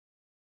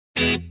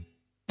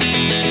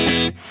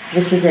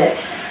This is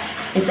it.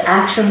 It's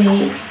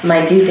actually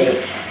my due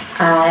date.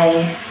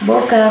 I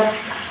woke up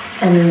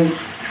and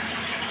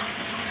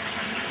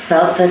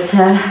felt that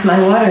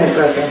my water had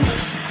broken.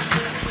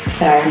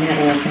 Sorry, I'm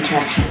having a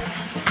contraction.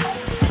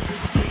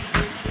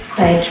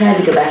 I tried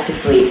to go back to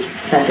sleep.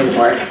 That didn't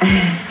work.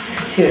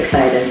 Too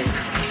excited.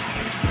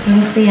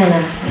 Little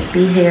Sienna will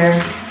be here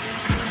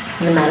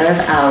in a matter of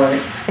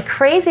hours. The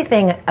crazy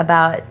thing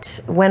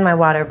about when my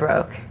water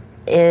broke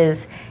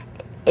is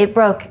it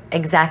broke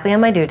exactly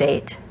on my due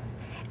date,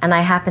 and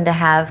I happened to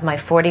have my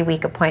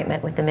 40-week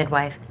appointment with the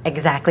midwife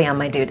exactly on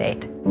my due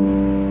date.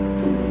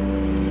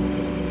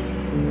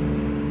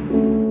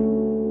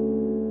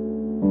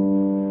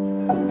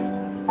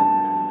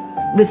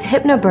 With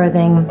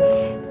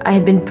hypnobirthing, I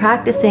had been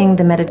practicing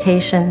the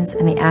meditations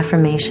and the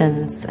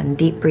affirmations and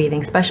deep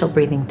breathing, special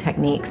breathing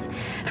techniques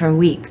for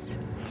weeks.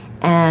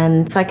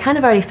 And so I kind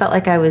of already felt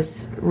like I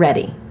was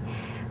ready.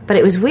 But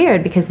it was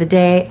weird because the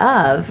day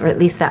of, or at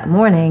least that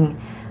morning,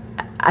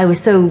 I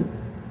was so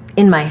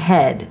in my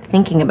head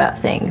thinking about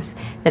things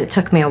that it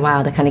took me a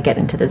while to kind of get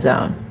into the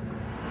zone.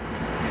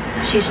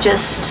 She's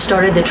just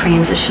started the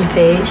transition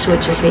phase,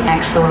 which is the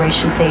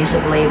acceleration phase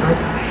of labor.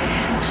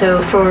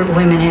 So for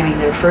women having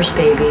their first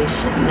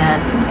babies,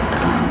 that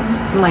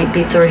might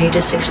be 30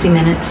 to 60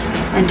 minutes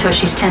until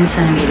she's 10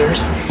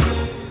 centimeters.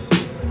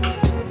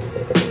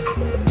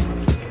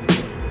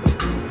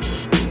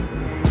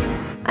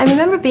 I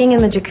remember being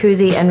in the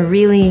jacuzzi and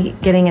really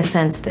getting a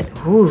sense that,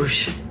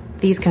 whoosh,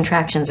 these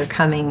contractions are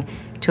coming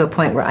to a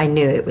point where I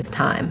knew it was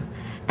time.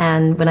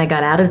 And when I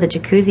got out of the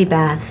jacuzzi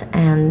bath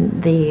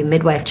and the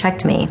midwife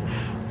checked me,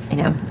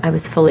 I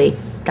was fully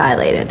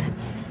dilated.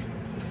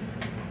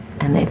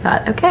 And they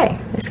thought, okay,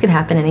 this could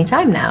happen any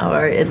time now,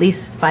 or at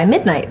least by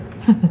midnight,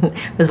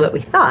 was what we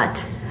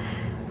thought.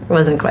 It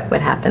wasn't quite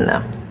what happened,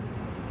 though.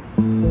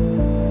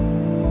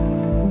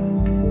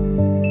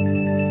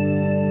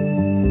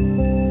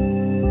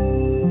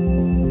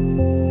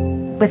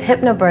 With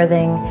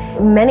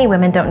hypnobirthing, many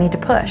women don't need to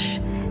push.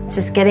 It's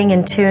just getting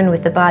in tune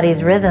with the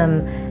body's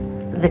rhythm.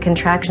 The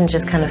contractions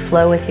just kind of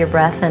flow with your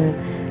breath, and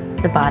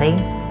the body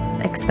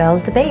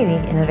expels the baby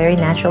in a very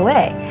natural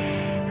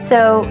way.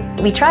 So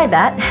we tried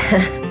that,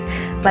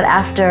 but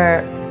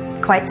after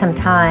quite some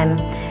time,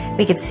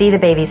 we could see the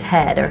baby's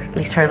head, or at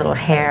least her little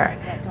hair,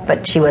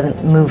 but she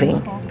wasn't moving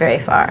very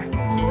far.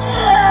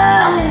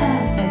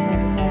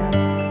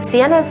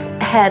 Sienna's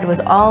head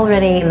was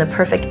already in the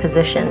perfect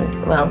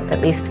position, well,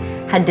 at least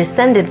had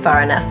descended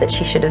far enough that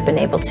she should have been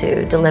able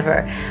to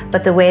deliver,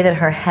 but the way that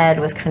her head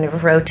was kind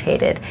of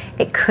rotated,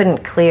 it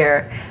couldn't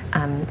clear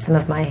some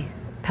of my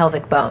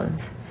pelvic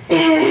bones.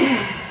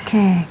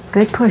 Okay,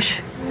 good push.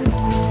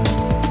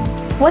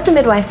 What the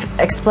midwife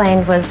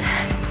explained was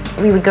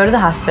we would go to the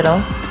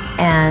hospital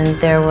and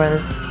there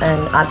was an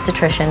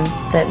obstetrician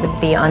that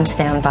would be on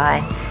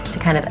standby to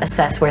kind of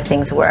assess where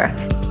things were.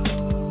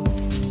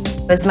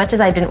 As much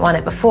as I didn't want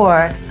it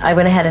before, I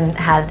went ahead and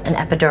had an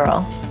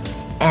epidural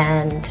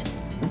and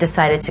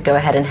decided to go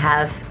ahead and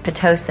have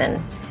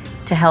Pitocin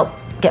to help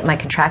get my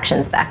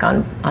contractions back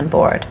on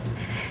board.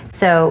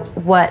 So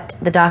what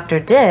the doctor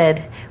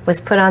did was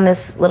put on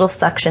this little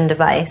suction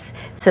device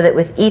so that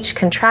with each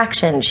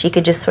contraction she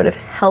could just sort of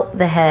help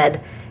the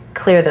head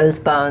clear those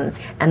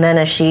bones. And then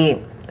as she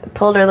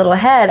pulled her little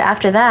head,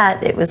 after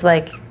that it was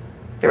like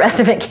the rest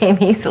of it came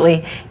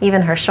easily,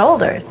 even her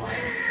shoulders.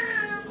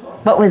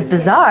 What was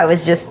bizarre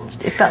was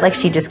just, it felt like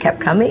she just kept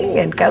coming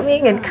and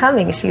coming and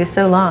coming. She was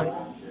so long.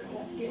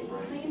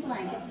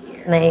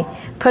 And they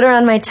put her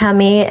on my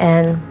tummy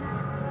and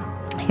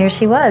here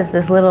she was,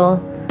 this little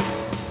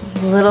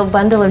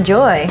bundle of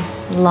joy.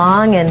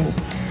 Long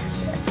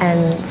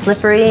and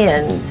slippery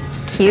and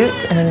cute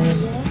and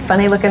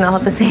funny looking all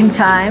at the same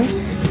time.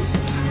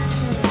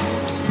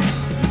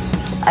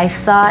 I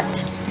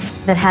thought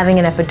that having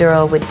an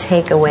epidural would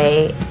take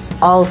away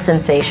all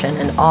sensation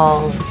and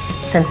all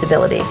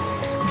sensibility.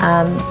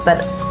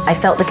 But I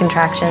felt the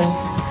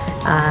contractions.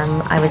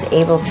 I was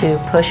able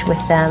to push with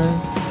them.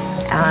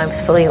 I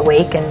was fully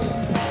awake and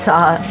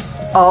saw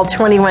all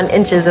 21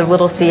 inches of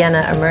little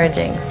Sienna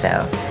emerging.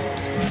 So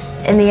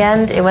in the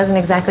end, it wasn't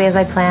exactly as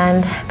I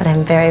planned, but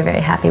I'm very,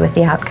 very happy with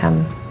the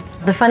outcome.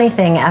 The funny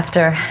thing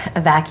after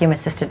a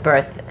vacuum-assisted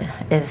birth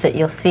is that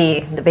you'll see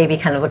the baby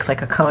kind of looks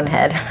like a cone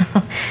head.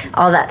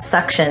 All that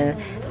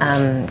suction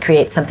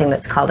creates something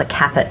that's called a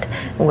caput,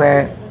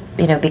 where,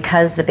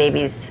 because the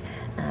baby's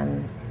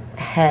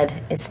head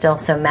is still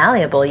so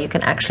malleable, you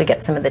can actually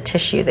get some of the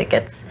tissue that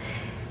gets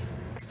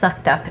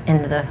sucked up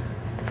into the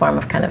form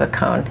of kind of a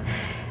cone.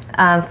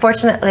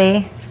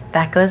 Fortunately,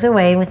 that goes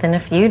away within a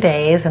few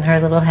days, and her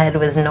little head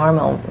was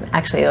normal,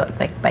 actually,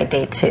 like by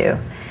day 2.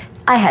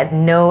 I had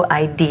no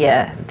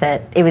idea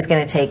that it was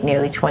going to take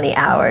nearly 20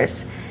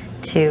 hours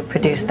to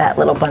produce that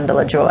little bundle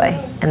of joy,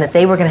 and that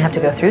they were going to have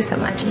to go through so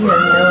much. You have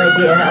no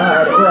idea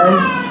how hard it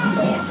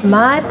was.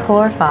 My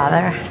poor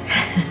father,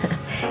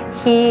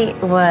 he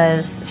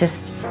was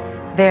just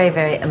very,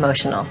 very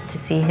emotional to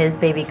see his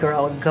baby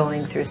girl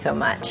going through so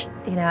much.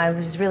 I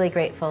was really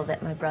grateful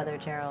that my brother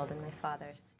Gerald and my father